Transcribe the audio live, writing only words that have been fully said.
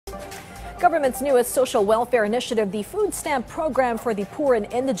Government's newest social welfare initiative, the Food Stamp Program for the Poor and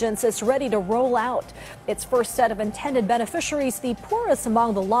Indigents, is ready to roll out. Its first set of intended beneficiaries, the poorest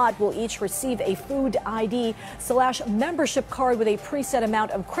among the lot, will each receive a food ID/membership card with a preset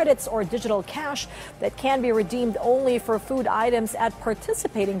amount of credits or digital cash that can be redeemed only for food items at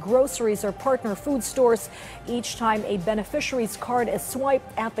participating groceries or partner food stores each time a beneficiary's card is swiped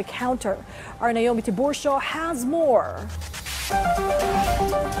at the counter. Our Naomi Tiburcio has more.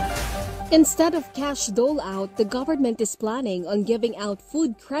 Instead of cash dole-out, the government is planning on giving out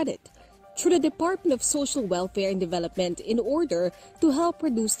food credit through the Department of Social Welfare and Development in order to help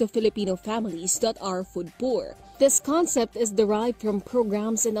reduce the Filipino families that are food poor. This concept is derived from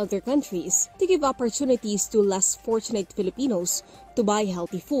programs in other countries to give opportunities to less fortunate Filipinos to buy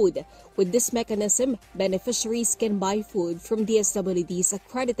healthy food. With this mechanism, beneficiaries can buy food from DSWD's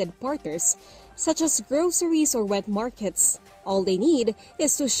accredited partners, such as groceries or wet markets. All they need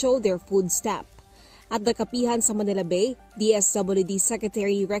is to show their food stamp. At the Kapihan sa Manila Bay, DSWD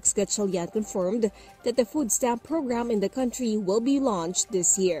Secretary Rex Gatchalian confirmed that the food stamp program in the country will be launched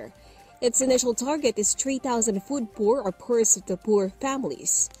this year. Its initial target is 3,000 food poor or poorest of the poor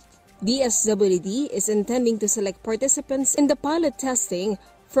families. DSWD is intending to select participants in the pilot testing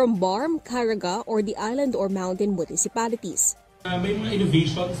from BARMM, Caraga, or the island or mountain municipalities. May mga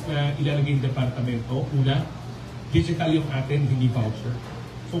innovations na ilalagay ng departamento. Una, digital yung atin, hindi voucher.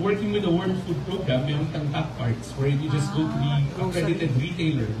 So working with the World Food Program, may mga tap cards where you just go to the accredited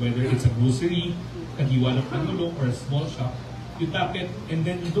retailer, whether it's a grocery, kagiwa ng panulo, or a small shop. You tap it and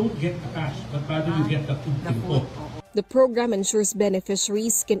then you don't get the cash, but rather you get the food input. The program ensures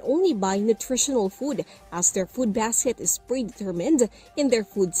beneficiaries can only buy nutritional food as their food basket is predetermined in their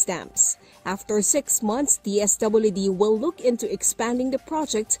food stamps. After 6 months, DSWD will look into expanding the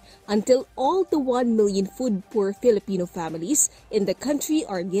project until all the 1 million food poor Filipino families in the country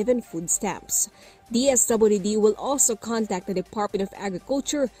are given food stamps. DSWD will also contact the Department of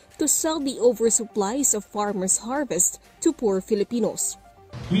Agriculture to sell the oversupplies of farmers' harvest to poor Filipinos.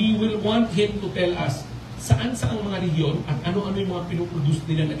 We will want him to tell us saan mga region at ano-ano yung mga pinoproduce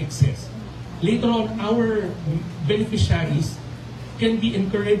nila na excess. Later on, our beneficiaries can be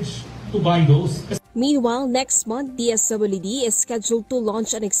encouraged to buy those. Meanwhile, next month, DSWD is scheduled to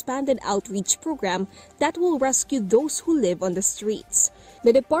launch an expanded outreach program that will rescue those who live on the streets. The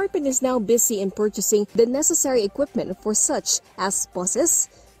department is now busy in purchasing the necessary equipment for such as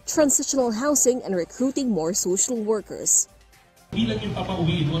buses, transitional housing, and recruiting more social workers. Hindi lang yung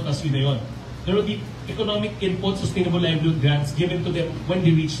papauwiin mo, tas yun na yun. There will be economic input, sustainable livelihood grants given to them when they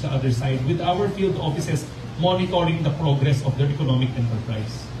reach the other side, with our field offices monitoring the progress of their economic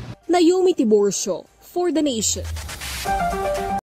enterprise. Naomi Tiburcio for The Nation.